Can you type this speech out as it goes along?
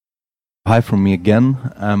Hi from me again.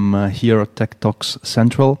 I'm here at Tech Talks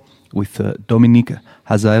Central with Dominique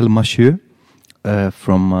Hazael-Machieu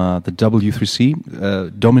from the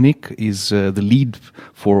W3C. Dominique is the lead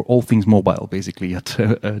for all things mobile, basically, at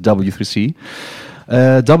W3C.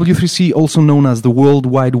 W3C, also known as the World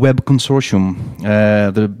Wide Web Consortium,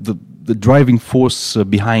 the driving force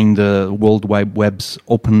behind the World Wide Web's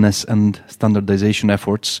openness and standardization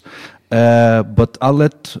efforts. But I'll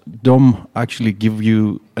let Dom actually give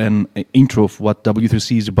you an intro of what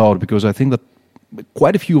W3C is about, because I think that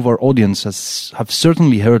quite a few of our audience have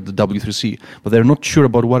certainly heard the W3C, but they're not sure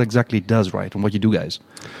about what exactly it does, right, and what you do, guys.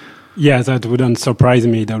 Yeah, that wouldn't surprise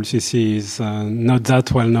me. WCC is not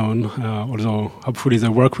that well known, although hopefully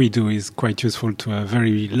the work we do is quite useful to a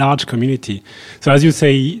very large community. So as you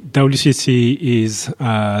say, WCC is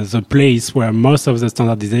the place where most of the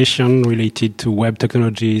standardization related to web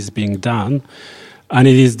technology is being done. And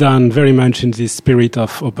it is done very much in this spirit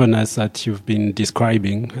of openness that you've been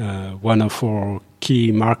describing. One of our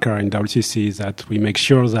key marker in WCC is that we make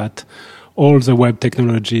sure that all the web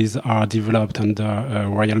technologies are developed under a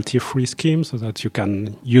royalty-free scheme so that you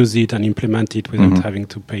can use it and implement it without having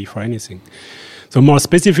to pay for anything. So more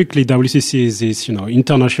specifically, WCC is this,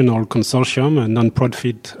 international consortium, a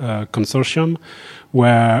non-profit consortium,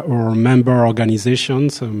 where our member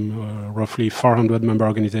organizations, roughly 400 member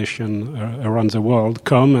organizations around the world,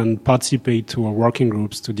 come and participate to our working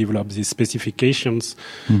groups to develop these specifications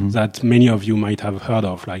that many of you might have heard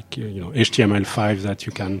of, like HTML5 that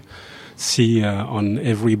you can see on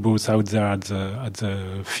every booth out there at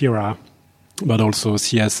the FIRA, but also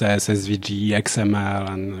CSS, SVG, XML,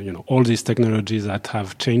 and all these technologies that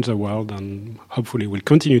have changed the world and hopefully will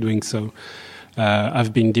continue doing so,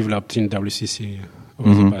 have been developed in WCC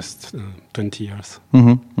over the past 20 years.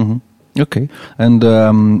 Okay, and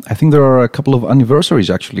I think there are a couple of anniversaries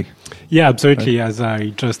actually. Yeah, absolutely. Right. As I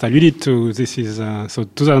just alluded to, this is so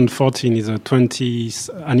 2014 is the 20th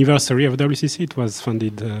anniversary of WCC. It was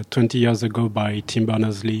founded 20 years ago by Tim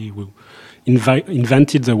Berners-Lee, who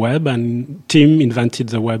invented the web, and Tim invented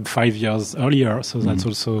the web 5 years earlier. So that's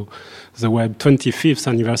also the web 25th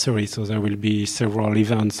anniversary. So there will be several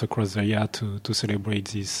events across the year to celebrate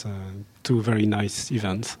these two very nice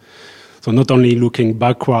events. So not only looking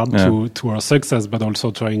backward to our success, but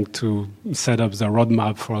also trying to set up the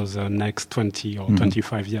roadmap for the next 20 or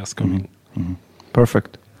 25 years coming.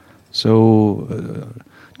 Perfect. So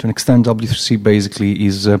to an extent, W3C basically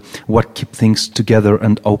is what keeps things together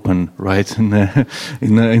and open, right, in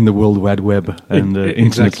the World Wide Web and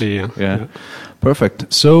exactly. Yeah.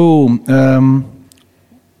 Perfect. So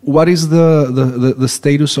what is the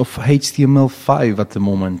status of HTML5 at the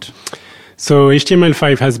moment? So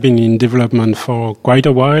HTML5 has been in development for quite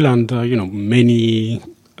a while, and many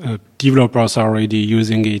developers are already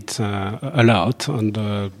using it a lot, and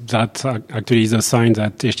that actually is a sign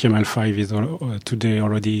that HTML5 is today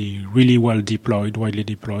already really well deployed, widely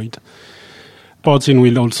deployed. 2014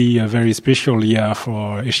 will also be a very special year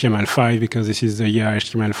for HTML5 because this is the year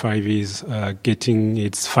HTML5 is getting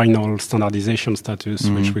its final standardization status,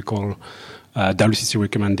 which we call WCC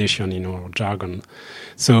recommendation in our jargon.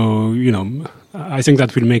 So, I think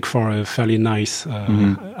that will make for a fairly nice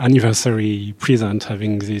anniversary present,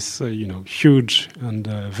 having this, huge and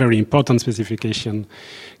very important specification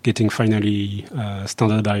getting finally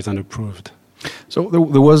standardized and approved. So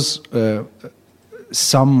there was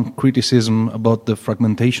some criticism about the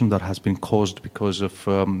fragmentation that has been caused because of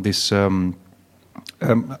this,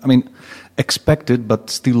 expected but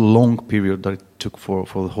still long period that it took for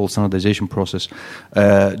the whole standardization process.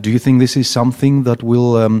 Do you think this is something that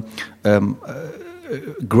will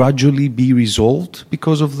gradually be resolved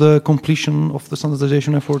because of the completion of the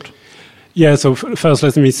standardization effort? Yeah, so first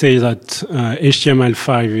let me say that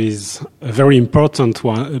HTML5 is a very important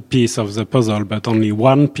piece of the puzzle, but only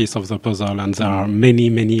one piece of the puzzle, and there are many,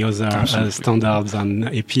 many other standards and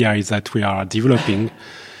APIs that we are developing.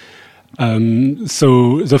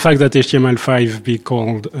 So the fact that HTML5 be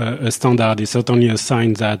called a standard is certainly a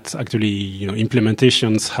sign that actually,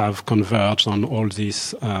 implementations have converged on all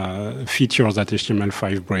these features that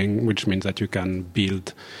HTML5 bring, which means that you can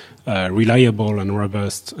build reliable and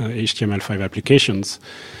robust HTML5 applications.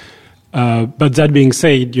 But that being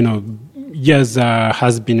said, yes, there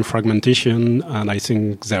has been fragmentation, and I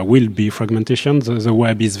think there will be fragmentation. The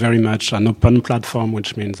web is very much an open platform,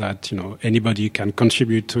 which means that anybody can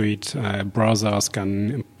contribute to it. Browsers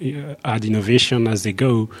can add innovation as they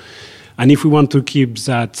go. And if we want to keep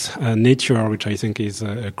that nature, which I think is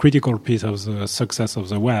a critical piece of the success of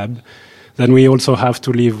the web, then we also have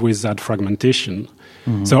to live with that fragmentation.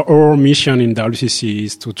 So our mission in WCC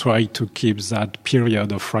is to try to keep that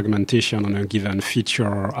period of fragmentation on a given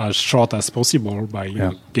feature as short as possible by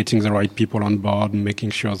getting the right people on board and making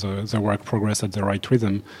sure the work progress at the right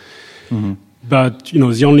rhythm. But,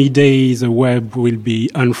 the only day the web will be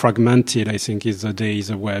unfragmented, I think, is the day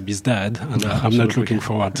the web is dead. And I'm not looking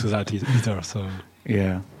forward to that either. So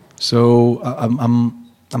yeah. So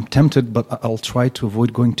I'm tempted, but I'll try to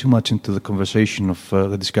avoid going too much into the conversation of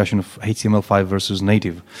the discussion of HTML5 versus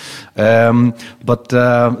native. But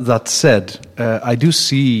that said, I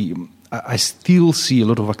still see a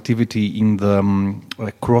lot of activity in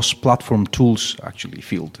the cross-platform tools actually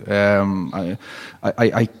field. I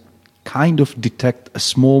kind of detect a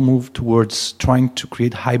small move towards trying to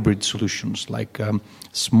create hybrid solutions, like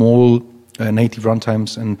small native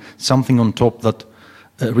runtimes and something on top that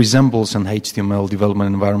resembles an HTML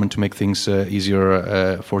development environment to make things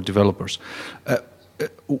easier for developers.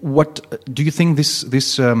 What do you think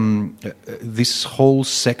this whole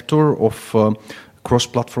sector of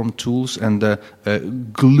cross-platform tools and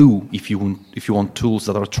glue, if you want, tools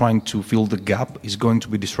that are trying to fill the gap, is going to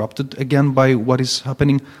be disrupted again by what is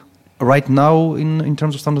happening right now in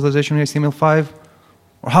terms of standardization in HTML5?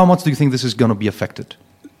 Or how much do you think this is going to be affected?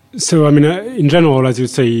 So, in general, as you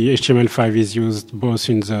say, HTML5 is used both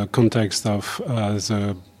in the context of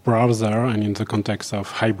the browser and in the context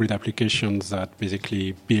of hybrid applications that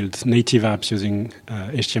basically build native apps using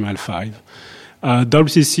HTML5.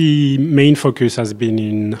 WCC main focus has been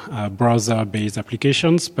in browser-based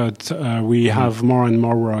applications, but we have more and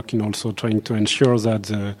more work in also trying to ensure that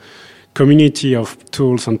the community of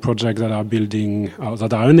tools and projects that are building,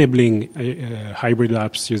 that are enabling hybrid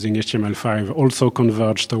apps using HTML5 also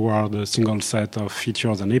converge toward a single set of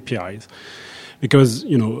features and APIs. Because,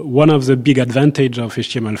 one of the big advantages of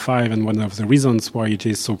HTML5 and one of the reasons why it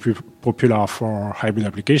is so popular for hybrid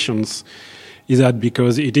applications is that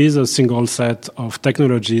because it is a single set of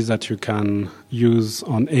technologies that you can use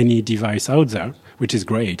on any device out there, which is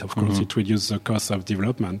great. Of course, it reduces the cost of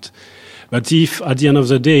development. But if at the end of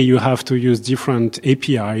the day you have to use different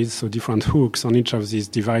APIs, so different hooks on each of these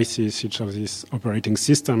devices, each of these operating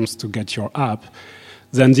systems to get your app,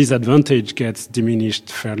 then this advantage gets diminished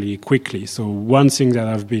fairly quickly. So one thing that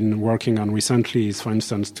I've been working on recently is, for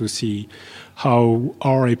instance, to see how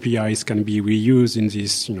our APIs can be reused in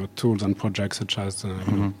these tools and projects such as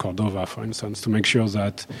Cordova, for instance, to make sure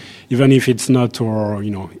that even if it's not our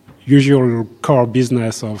usual core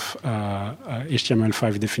business of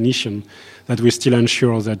HTML5 definition, that we still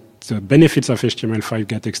ensure that the benefits of HTML5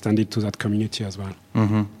 get extended to that community as well.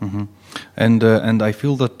 And I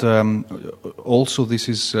feel that also this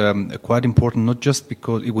is quite important, not just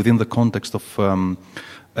because within the context of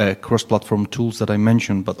cross-platform tools that I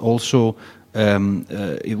mentioned, but also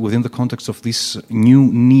within the context of this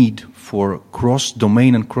new need for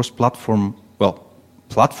cross-domain and cross-platform,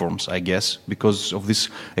 platforms, I guess, because of this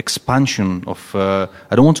expansion of, I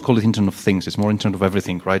don't want to call it Internet of Things, it's more Internet of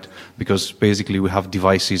Everything, right? Because basically we have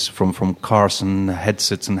devices from cars and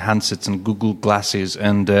headsets and handsets and Google Glasses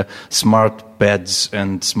and smart beds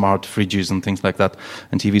and smart fridges and things like that,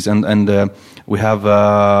 and TVs. And we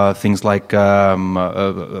have things like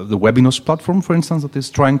the Webinos platform, for instance, that is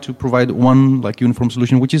trying to provide one uniform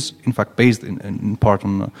solution, which is in fact based in part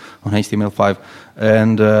on HTML5.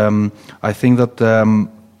 And I think that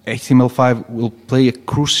HTML5 will play a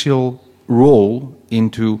crucial role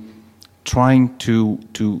into trying to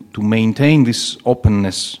maintain this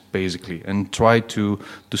openness, basically, and try to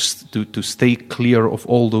stay clear of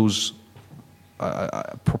all those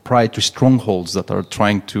proprietary strongholds that are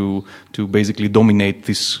trying to basically dominate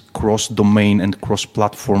this cross-domain and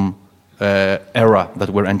cross-platform era that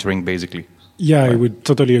we're entering, basically. Yeah, I would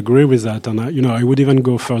totally agree with that, and I would even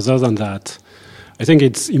go further than that. I think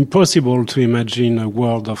it's impossible to imagine a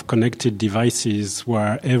world of connected devices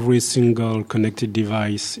where every single connected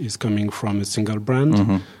device is coming from a single brand.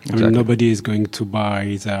 Exactly. I mean, nobody is going to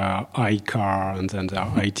buy their iCar and then their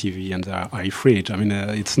iTV and their iFridge. I mean,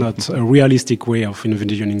 it's not a realistic way of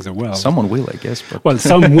envisioning the world. Someone will, I guess. But well,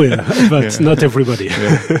 some will, but not everybody.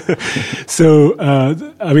 So,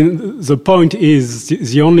 I mean, the point is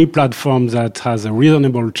the only platform that has a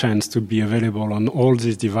reasonable chance to be available on all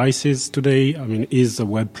these devices today, I mean, is the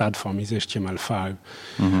web platform, is HTML5.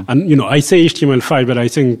 And, I say HTML5, but I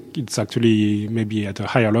think it's actually maybe at a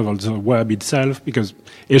higher level, the web itself, because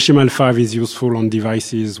HTML5 is useful on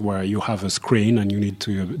devices where you have a screen and you need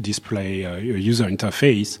to display a user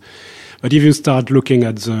interface. But if you start looking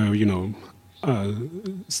at the,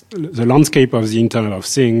 the landscape of the Internet of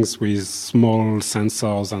Things with small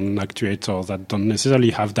sensors and actuators that don't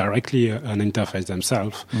necessarily have directly an interface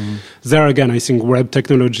themselves. There again, I think web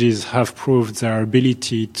technologies have proved their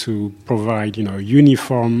ability to provide, a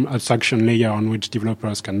uniform abstraction layer on which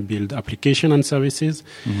developers can build application and services.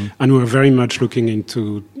 And we're very much looking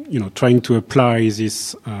into, trying to apply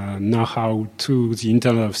this know-how to the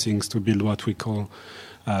Internet of Things to build what we call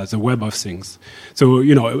the Web of Things. So,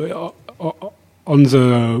 on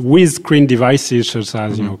the with-screen devices such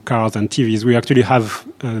as cars and TVs, we actually have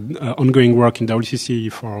ongoing work in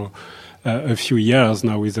WCC for a few years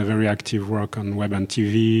now, with a very active work on web and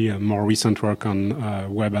TV, more recent work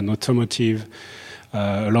on web and automotive,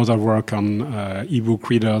 a lot of work on e-book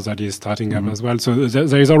readers that is starting up as well. So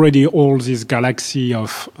there is already all this galaxy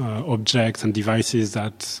of objects and devices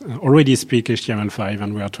that already speak HTML5,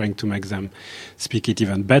 and we are trying to make them speak it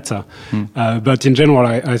even better. But in general,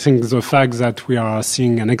 I think the fact that we are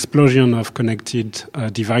seeing an explosion of connected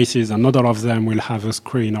devices, and not all of them will have a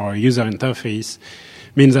screen or a user interface,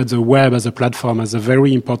 means that the web as a platform has a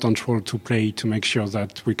very important role to play to make sure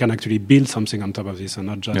that we can actually build something on top of this and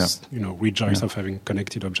not just, rejoice of having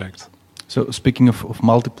connected objects. So speaking of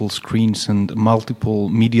multiple screens and multiple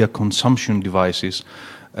media consumption devices,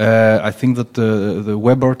 I think that the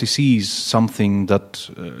WebRTC is something that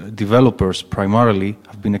developers primarily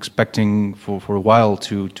have been expecting for a while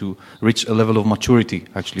to reach a level of maturity,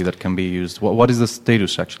 actually, that can be used. What is the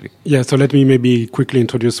status, actually? Yeah, so let me maybe quickly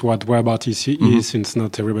introduce what WebRTC is, since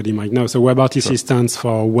not everybody might know. So WebRTC stands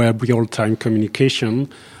for Web Real-Time Communication.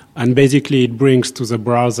 And basically, it brings to the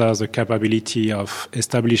browser the capability of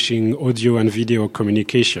establishing audio and video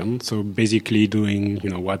communication. So basically doing,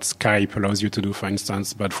 what Skype allows you to do, for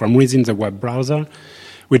instance, but from within the web browser,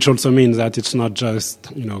 which also means that it's not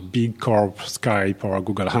just, big corp Skype or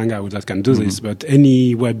Google Hangout that can do this, but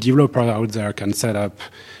any web developer out there can set up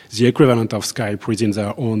the equivalent of Skype within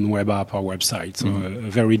their own web app or website. So a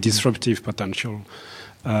very disruptive potential.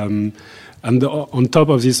 And on top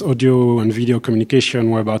of this audio and video communication,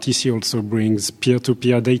 WebRTC also brings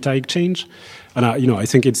peer-to-peer data exchange. And I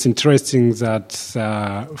think it's interesting that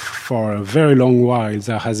for a very long while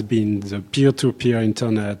there has been the peer-to-peer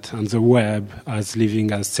internet and the web as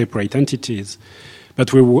living as separate entities.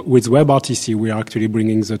 But with WebRTC, we are actually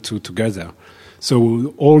bringing the two together.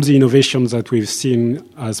 So all the innovations that we've seen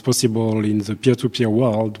as possible in the peer-to-peer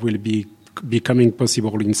world will be becoming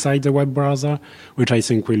possible inside the web browser, which I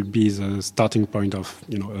think will be the starting point of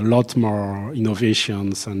a lot more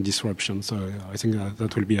innovations and disruption. So I think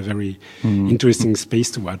that will be a very interesting space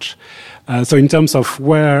to watch. So in terms of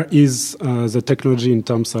where is the technology in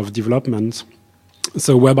terms of development,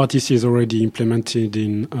 so WebRTC is already implemented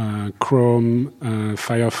in Chrome,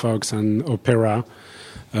 Firefox, and Opera,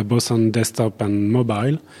 both on desktop and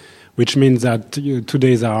mobile, which means that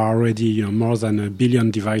today there are already more than 1 billion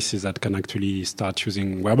devices that can actually start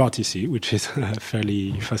using WebRTC, which is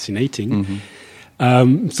fairly fascinating.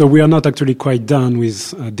 So we are not actually quite done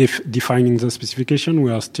with defining the specification.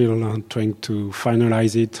 We are still trying to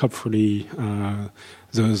finalize it. Hopefully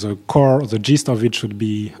the core, the gist of it should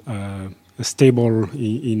be stable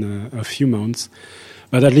in a few months.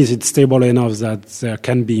 But at least it's stable enough that there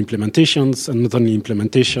can be implementations, and not only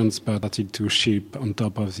implementations, but started to ship on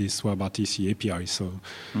top of this WebRTC API. So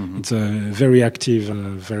it's a very active,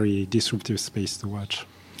 very disruptive space to watch.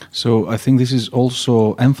 So I think this is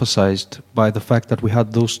also emphasized by the fact that we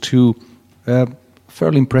had those two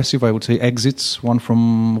fairly impressive, I would say, exits, one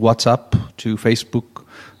from WhatsApp to Facebook,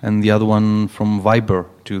 and the other one from Viber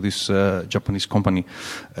to this Japanese company.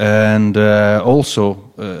 And also,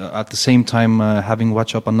 at the same time, having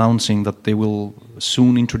WhatsApp announcing that they will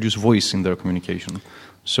soon introduce voice in their communication.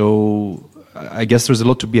 So I guess there's a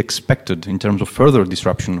lot to be expected in terms of further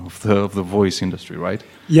disruption of the voice industry, right?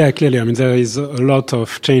 Yeah, clearly. I mean, there is a lot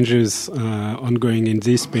of changes ongoing in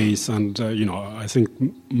this space. And, I think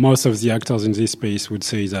most of the actors in this space would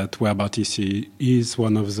say that WebRTC is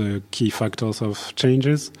one of the key factors of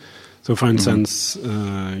changes. So, for instance,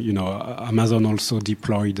 Amazon also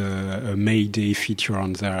deployed a Mayday feature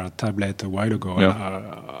on their tablet a while ago.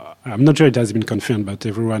 Yeah. I'm not sure it has been confirmed, but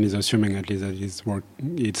everyone is assuming at least that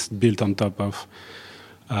it's built on top of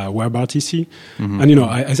WebRTC. And,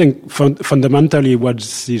 I think fundamentally what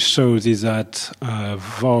this shows is that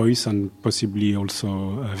voice and possibly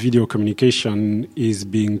also video communication is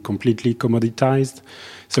being completely commoditized.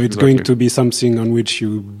 So it's going to be something on which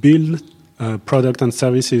you build product and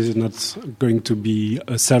services. Is not going to be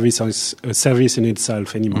a service in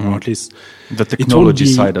itself anymore, or at least the technology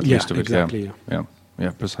side at least of it. Exactly,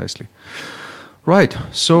 yeah, precisely. Right.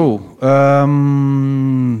 So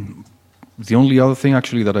The only other thing,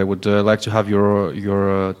 actually, that I would like to have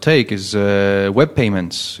your take is web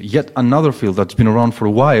payments. Yet another field that's been around for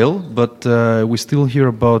a while, but we still hear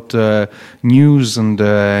about news and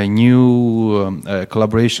new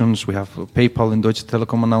collaborations. We have PayPal and Deutsche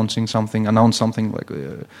Telekom announced something like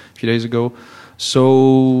a few days ago.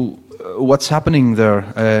 So, what's happening there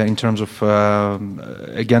in terms of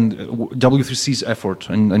again W3C's effort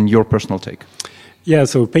and your personal take? Yeah,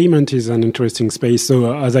 so payment is an interesting space.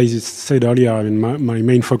 So as I said earlier, I mean, my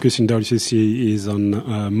main focus in WCC is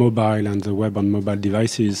on mobile and the web on mobile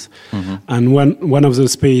devices. Mm-hmm. And one of the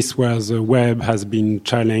space where the web has been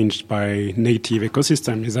challenged by native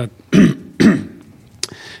ecosystem is that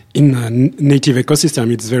in a native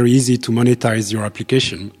ecosystem, it's very easy to monetize your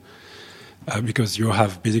application because you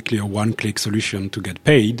have basically a one-click solution to get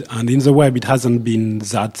paid. And in the web, it hasn't been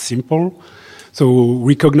that simple. So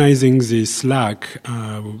recognizing this lack,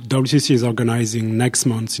 WCC is organizing next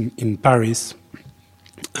month in Paris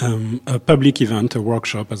a public event, a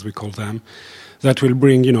workshop as we call them, that will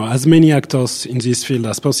bring as many actors in this field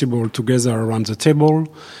as possible together around the table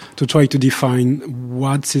to try to define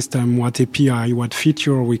what system, what API, what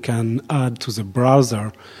feature we can add to the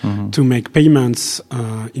browser to make payments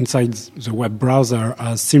inside the web browser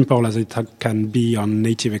as simple as it can be on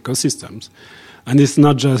native ecosystems. And it's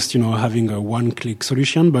not just, having a one-click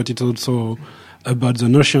solution, but it's also about the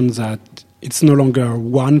notion that it's no longer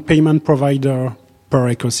one payment provider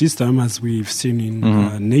per ecosystem, as we've seen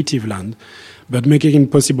in native land, but making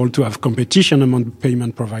it possible to have competition among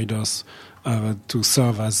payment providers to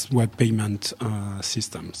serve as web payment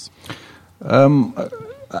systems. I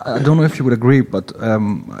don't know if you would agree, but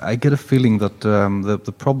I get a feeling that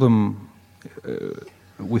the problem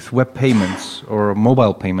with web payments or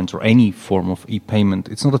mobile payments or any form of e-payment,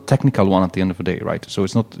 it's not a technical one at the end of the day, right? So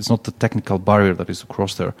it's not the technical barrier that is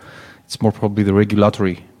across there. It's more probably the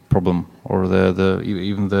regulatory problem or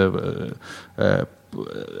even the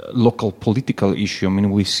local political issue. I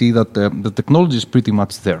mean, we see that the technology is pretty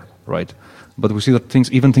much there, right? But we see that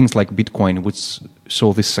things like Bitcoin, which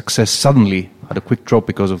saw this success suddenly had a quick drop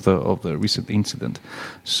because of the recent incident.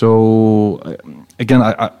 So again,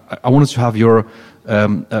 I wanted to have your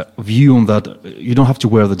view on that. You don't have to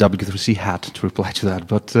wear the W3C hat to reply to that,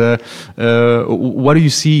 but what do you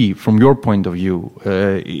see from your point of view?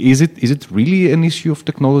 Is it really an issue of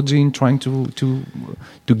technology in trying to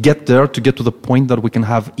get there, to get to the point that we can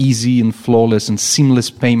have easy and flawless and seamless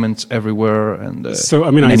payments everywhere? And so,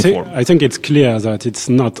 I mean, I think it's clear that it's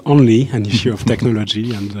not only an issue of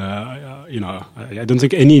technology, and I don't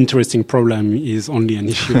think any interesting problem is only an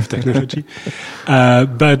issue of technology,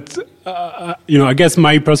 but. I guess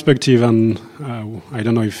my perspective, and I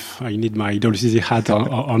don't know if I need my WCC hat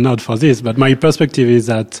or not for this, but my perspective is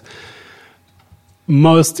that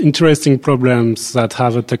most interesting problems that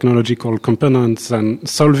have a technological component, and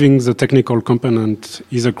solving the technical component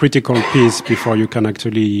is a critical piece before you can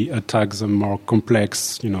actually attack the more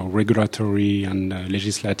complex, regulatory and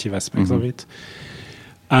legislative aspects of it.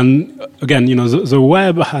 And again, the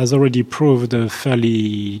web has already proved a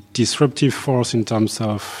fairly disruptive force in terms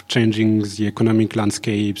of changing the economic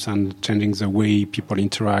landscapes and changing the way people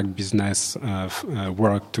interact, business,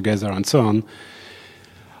 work together, and so on.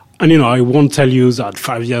 And, I won't tell you that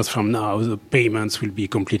 5 years from now, the payments will be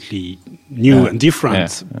completely new and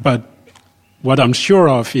different. Yeah. But what I'm sure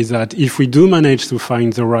of is that if we do manage to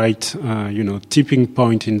find the right, tipping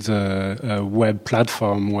point in the web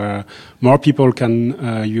platform where more people can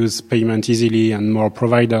use payment easily and more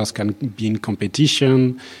providers can be in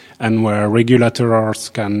competition and where regulators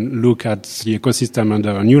can look at the ecosystem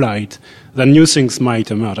under a new light, then new things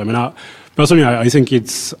might emerge. I mean, personally, I think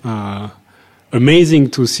it's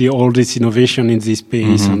amazing to see all this innovation in this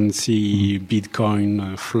space and see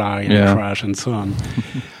Bitcoin fly and crash and so on.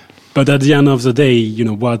 But at the end of the day,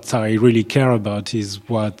 what I really care about is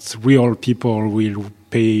what real people will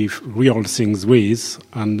pay real things with.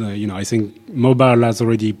 And, I think mobile has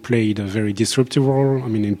already played a very disruptive role, I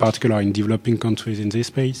mean, in particular in developing countries in this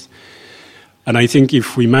space. And I think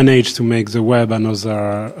if we manage to make the web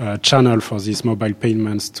another channel for these mobile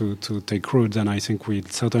payments to take root, then I think we'll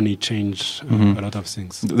certainly change a lot of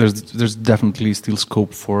things. There's definitely still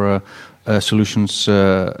scope for solutions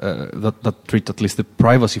that treat at least the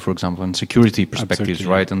privacy, for example, and security perspectives,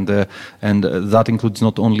 right? And that includes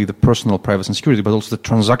not only the personal privacy and security, but also the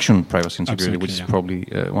transaction privacy and security, which is probably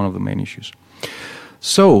one of the main issues.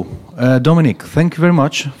 So, Dominic, thank you very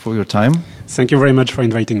much for your time. Thank you very much for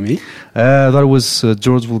inviting me. That was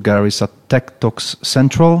George Voulgaris at Tech Talks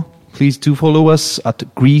Central. Please do follow us at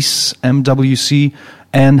Greece MWC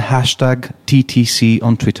and #TTC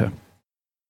on Twitter.